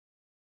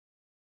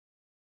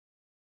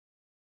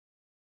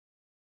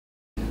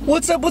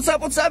What's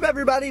up,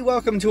 everybody?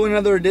 Welcome to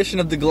another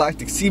edition of the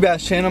Galactic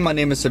Seabass channel. My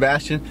name is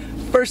Sebastian.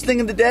 First thing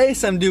of the day,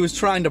 some dude was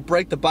trying to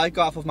break the bike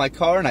off of my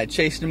car and I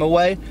chased him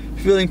away.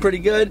 Feeling pretty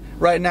good.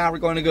 Right now we're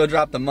going to go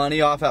drop the money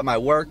off at my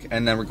work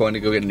and then we're going to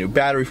go get a new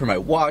battery for my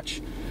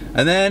watch.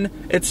 And then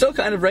it's still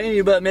kind of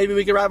rainy, but maybe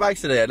we can ride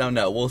bikes today. I don't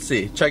know. We'll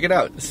see. Check it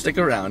out. Stick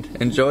around.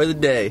 Enjoy the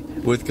day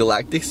with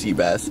Galactic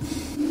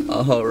Seabass.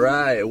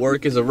 Alright,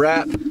 work is a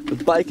wrap.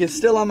 The bike is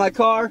still on my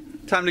car.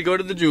 Time to go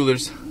to the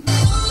jeweler's.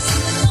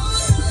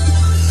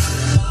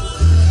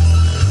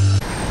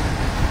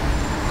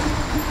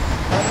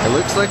 It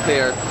looks like they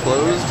are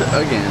closed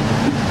again.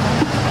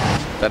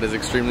 That is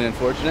extremely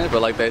unfortunate,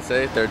 but like they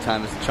say, third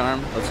time is the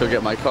charm. Let's go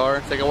get my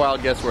car. Take a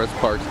wild guess where it's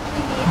parked.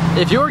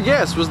 If your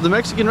guess was the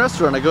Mexican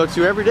restaurant I go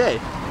to every day,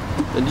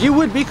 then you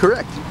would be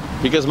correct,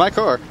 because my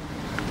car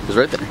is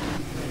right there.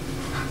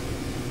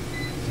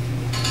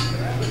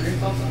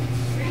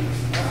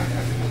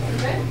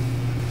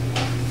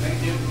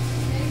 Thank you.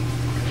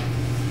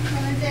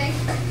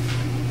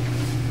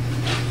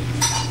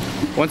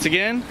 Once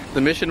again, the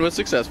mission was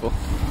successful.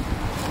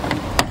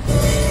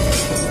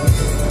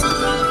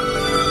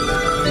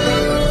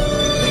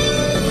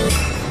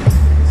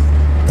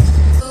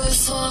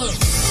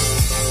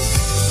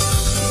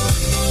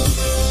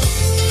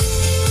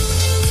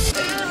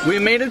 We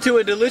made it to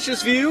a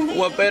delicious view.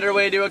 What better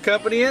way to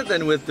accompany it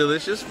than with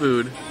delicious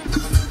food?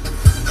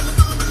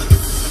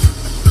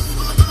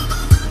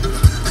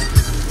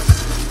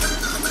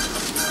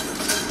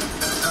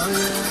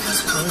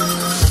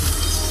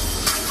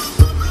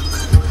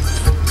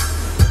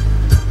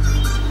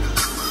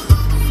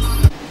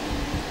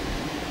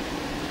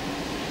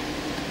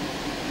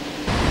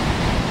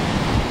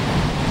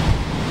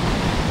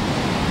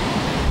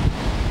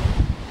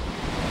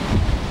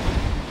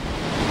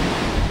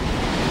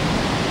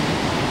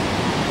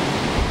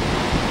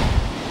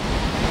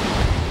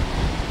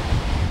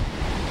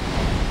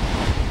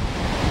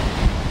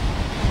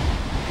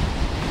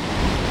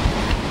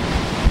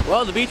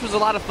 Well, the beach was a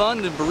lot of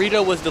fun. The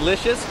burrito was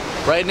delicious.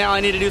 Right now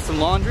I need to do some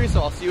laundry,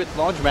 so I'll see you at the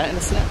laundromat in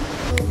a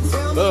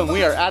snap. Boom,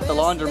 we are at the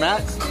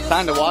laundromat.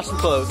 Time to wash some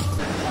clothes.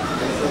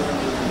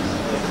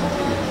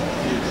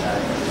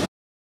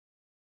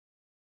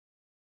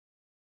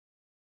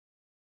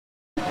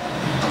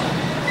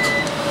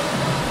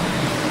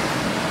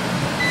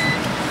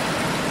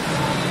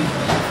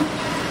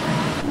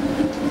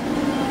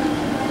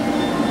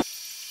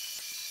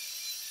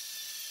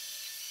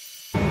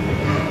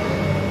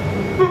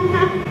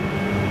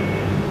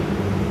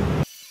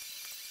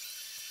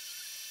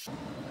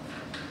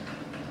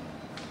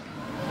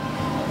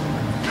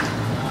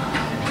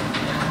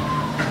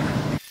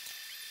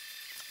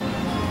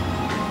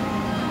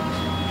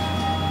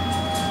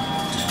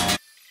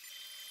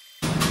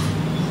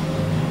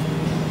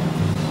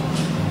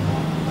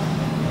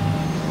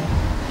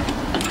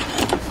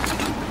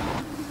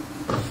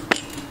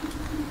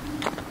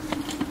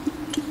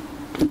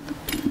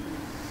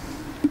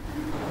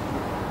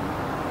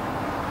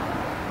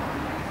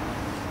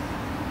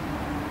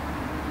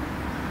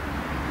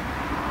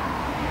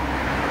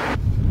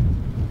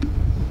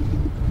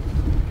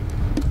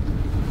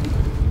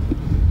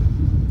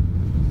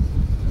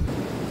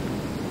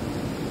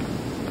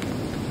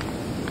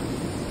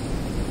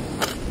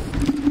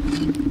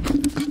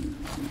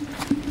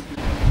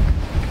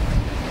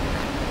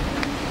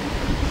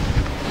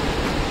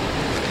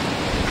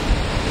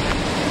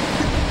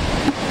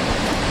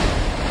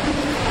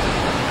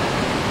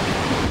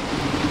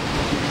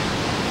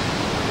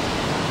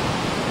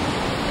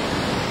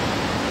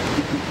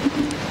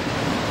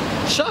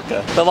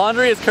 Shaka. The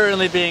laundry is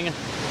currently being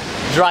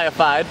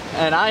dryified,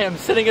 and I am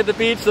sitting at the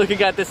beach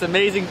looking at this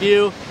amazing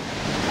view.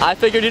 I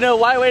figured, you know,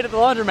 why wait at the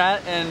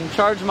laundromat and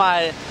charge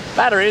my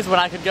batteries when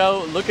I could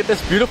go look at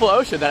this beautiful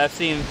ocean that I've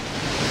seen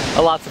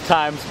lots of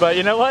times. But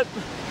you know what?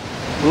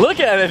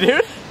 Look at it,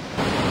 dude.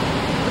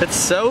 It's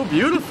so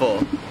beautiful.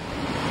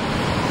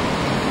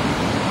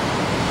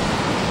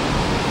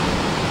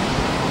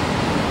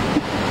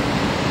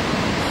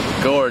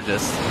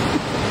 Gorgeous.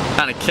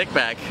 Kind of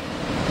kickback.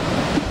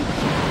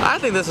 I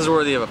think this is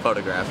worthy of a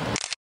photograph.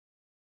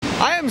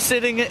 I am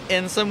sitting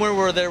in somewhere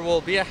where there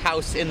will be a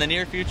house in the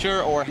near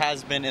future or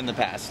has been in the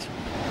past.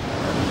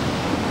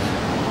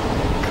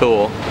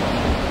 Cool.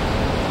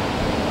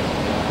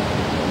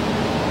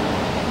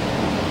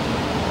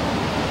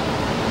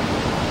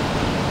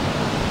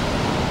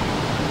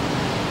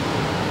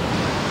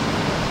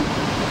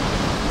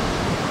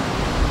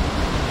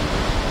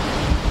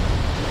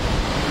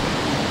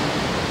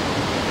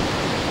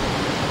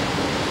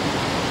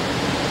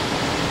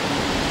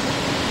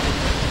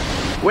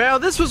 Well,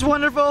 this was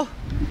wonderful,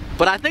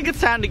 but I think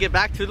it's time to get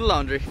back to the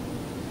laundry.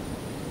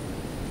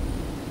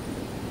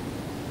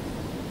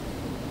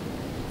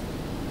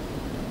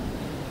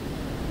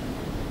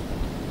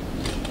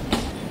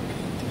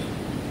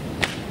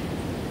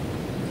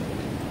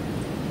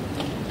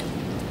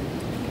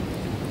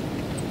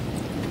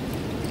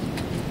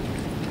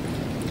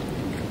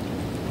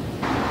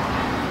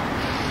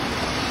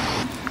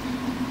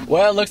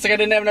 Well, it looks like I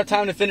didn't have enough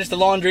time to finish the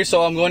laundry,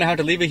 so I'm going to have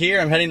to leave it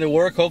here. I'm heading to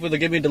work. Hopefully they'll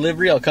give me a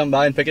delivery. I'll come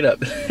by and pick it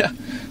up.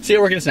 See you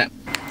at work in a snap.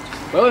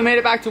 Well, we made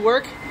it back to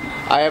work.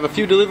 I have a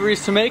few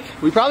deliveries to make.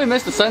 We probably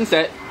missed the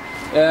sunset.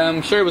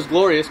 I'm sure it was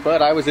glorious,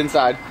 but I was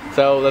inside.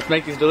 So let's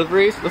make these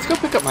deliveries. Let's go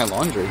pick up my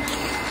laundry.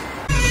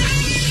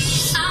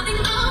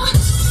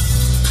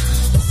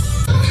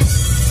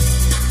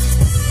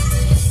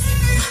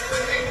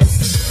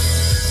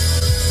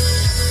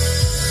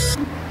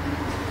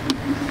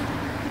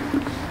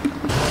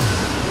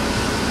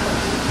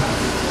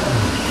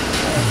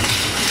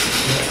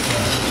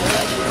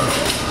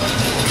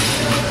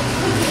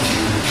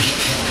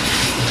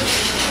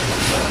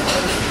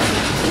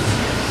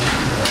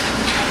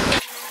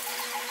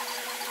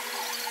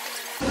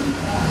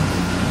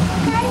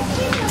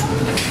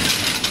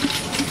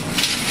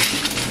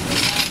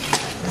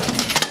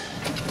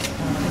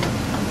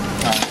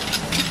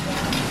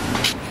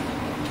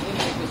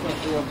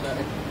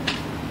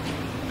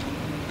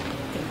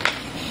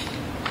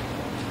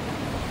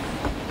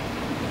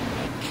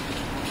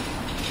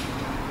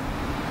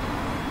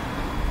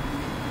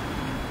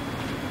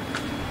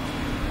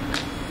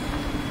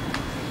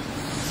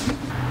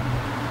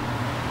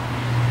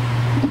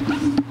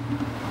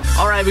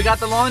 Alright, we got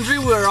the laundry.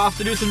 We're off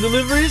to do some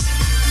deliveries.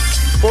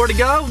 4 to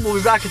go. We'll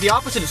be back at the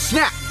office in a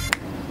snap.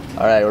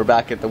 Alright, we're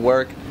back at the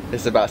work.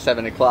 It's about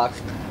 7 o'clock.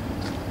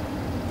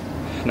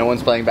 No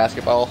one's playing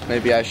basketball.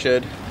 Maybe I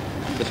should.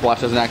 This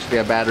watch doesn't actually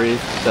have batteries,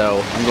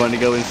 so I'm going to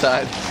go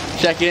inside,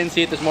 check in,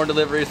 see if there's more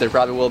deliveries. There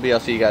probably will be. I'll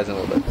see you guys in a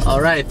little bit.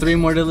 Alright, 3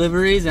 more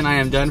deliveries and I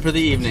am done for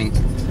the evening.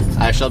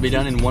 I shall be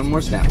done in 1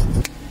 more snap.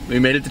 We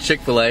made it to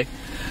Chick-fil-A.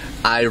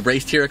 I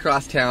raced here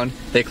across town.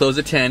 They close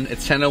at 10.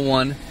 It's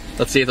 10:01.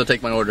 Let's see if they'll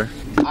take my order.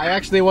 I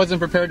actually wasn't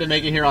prepared to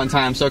make it here on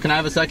time, so can I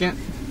have a second?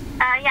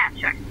 Yeah,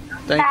 sure.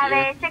 Thank you. Have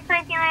a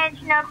Chick-fil-A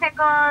sandwich, no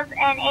pickles,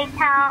 an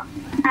 8-count,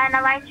 and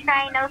a large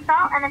fry, no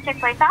salt, and a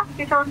Chick-fil-A sauce.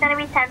 Your total is going to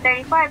be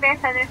 $10.34. I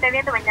verify the service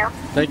at the window.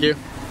 Thank you.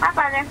 My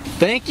pleasure.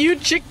 Thank you,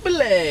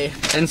 Chick-fil-A.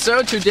 And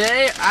so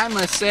today, I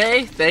must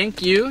say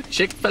thank you,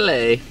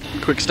 Chick-fil-A.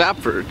 Quick stop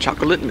for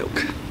chocolate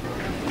milk.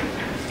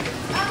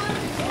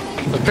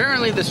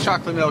 Apparently this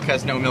chocolate milk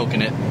has no milk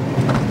in it,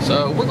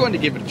 so we're going to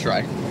give it a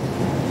try.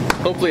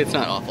 Hopefully it's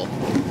not awful.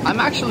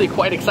 I'm actually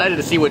quite excited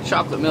to see what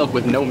chocolate milk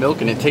with no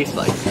milk in it tastes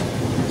like.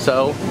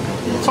 So,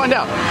 let's find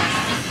out.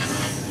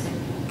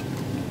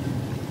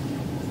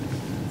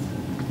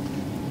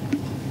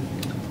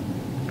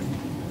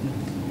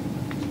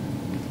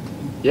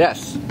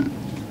 Yes.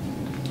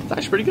 It's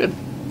actually pretty good.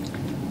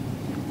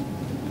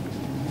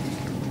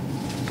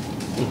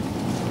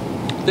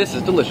 This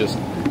is delicious.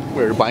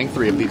 We're buying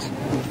 3 of these.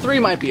 3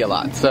 might be a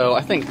lot, so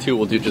I think 2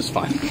 will do just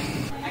fine.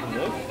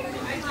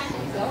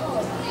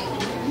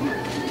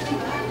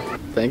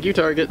 Thank you,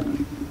 Target.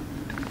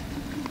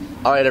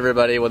 Alright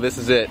everybody, well this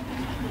is it.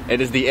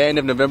 It is the end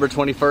of November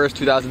 21st,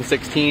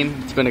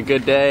 2016. It's been a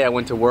good day. I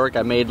went to work,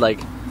 I made like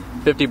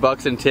 50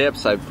 bucks in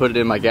tips. I put it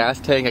in my gas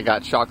tank, I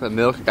got chocolate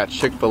milk, I got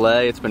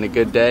Chick-fil-A. It's been a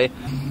good day.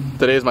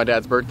 Today is my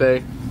dad's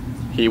birthday.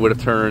 He would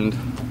have turned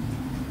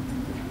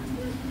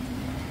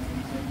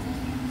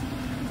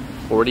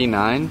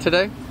 49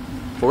 today?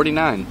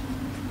 49.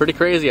 Pretty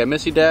crazy. I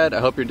miss you, Dad.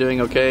 I hope you're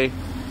doing okay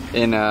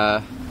in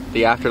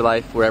the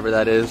afterlife, wherever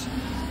that is.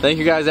 Thank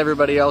you guys,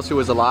 everybody else who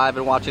was alive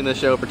and watching this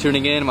show, for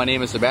tuning in. My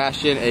name is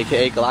Sebastian,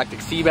 aka Galactic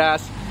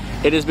Seabass.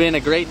 It has been a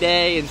great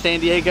day in San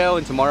Diego,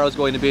 and tomorrow is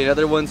going to be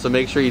another one, so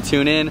make sure you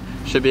tune in.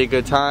 Should be a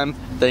good time.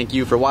 Thank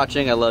you for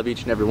watching. I love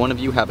each and every one of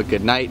you. Have a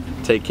good night.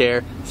 Take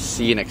care.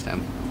 See you next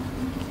time.